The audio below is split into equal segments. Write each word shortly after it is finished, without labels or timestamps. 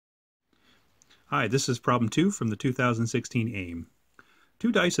Hi, this is problem 2 from the 2016 AIME. Two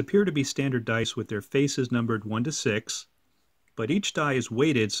dice appear to be standard dice with their faces numbered 1 to 6, but each die is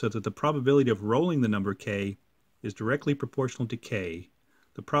weighted so that the probability of rolling the number k is directly proportional to k.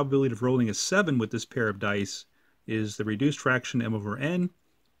 The probability of rolling a 7 with this pair of dice is the reduced fraction m over n.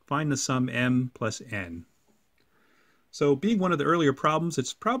 Find the sum m plus n. So being one of the earlier problems,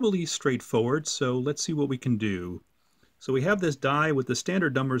 it's probably straightforward, so let's see what we can do. So we have this die with the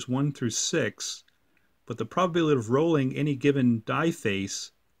standard numbers 1 through 6, but the probability of rolling any given die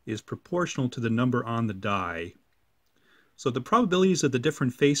face is proportional to the number on the die. So the probabilities of the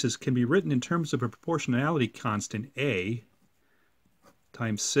different faces can be written in terms of a proportionality constant A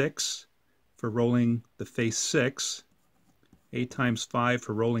times 6 for rolling the face 6, A times 5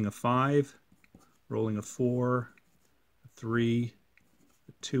 for rolling a 5, rolling a 4, a 3,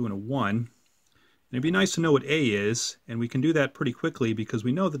 a 2, and a 1. And it'd be nice to know what A is, and we can do that pretty quickly because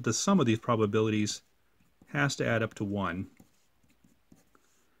we know that the sum of these probabilities has to add up to 1.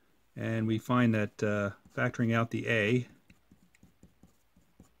 And we find that factoring out the A is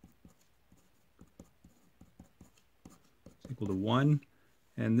equal to 1.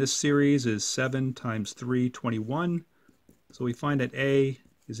 And this series is 7 times 3, 21. So we find that A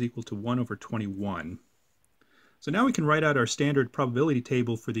is equal to 1 over 21. So now we can write out our standard probability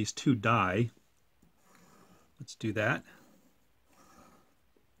table for these two die. Let's do that.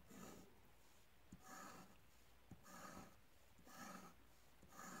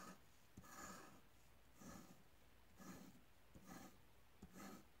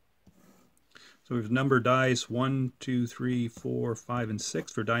 So we've numbered dies 1, 2, 3, 4, 5, and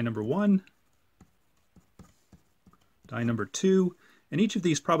 6 for die number 1, die number 2, and each of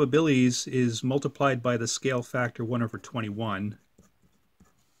these probabilities is multiplied by the scale factor 1 over 21.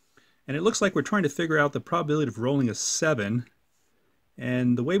 And it looks like we're trying to figure out the probability of rolling a 7.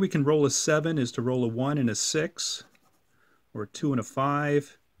 And the way we can roll a 7 is to roll a 1 and a 6, or a 2 and a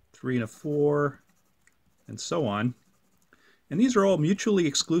 5, 3 and a 4, and so on. And these are all mutually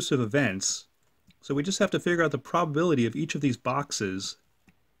exclusive events. So we just have to figure out the probability of each of these boxes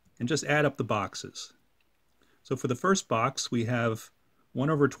and just add up the boxes. So for the first box, we have 1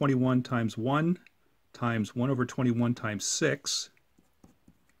 over 21 times 1 times 1 over 21 times 6.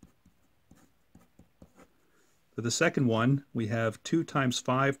 For the second one, we have 2 times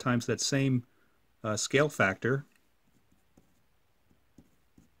 5 times that same scale factor.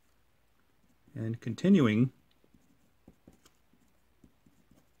 And continuing,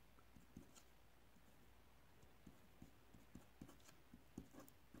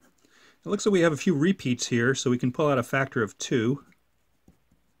 it looks like we have a few repeats here, so we can pull out a factor of 2.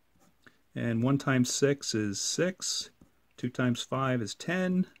 And 1 times 6 is 6, 2 times 5 is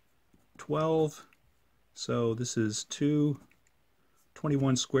 10, 12. So this is 2.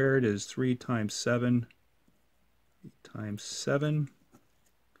 21 squared is 3 times 7, 8 times 7.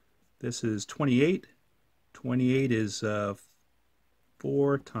 This is 28. 28 is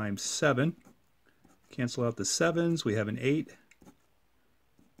 4 times 7. Cancel out the 7s. We have an 8.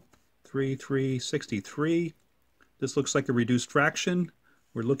 3, 3, 63. This looks like a reduced fraction.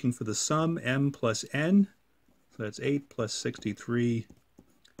 We're looking for the sum m plus n. So that's 8 plus 63,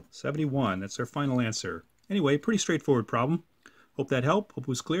 71. That's our final answer. Anyway, pretty straightforward problem. Hope that helped. Hope it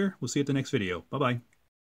was clear. We'll see you at the next video. Bye-bye.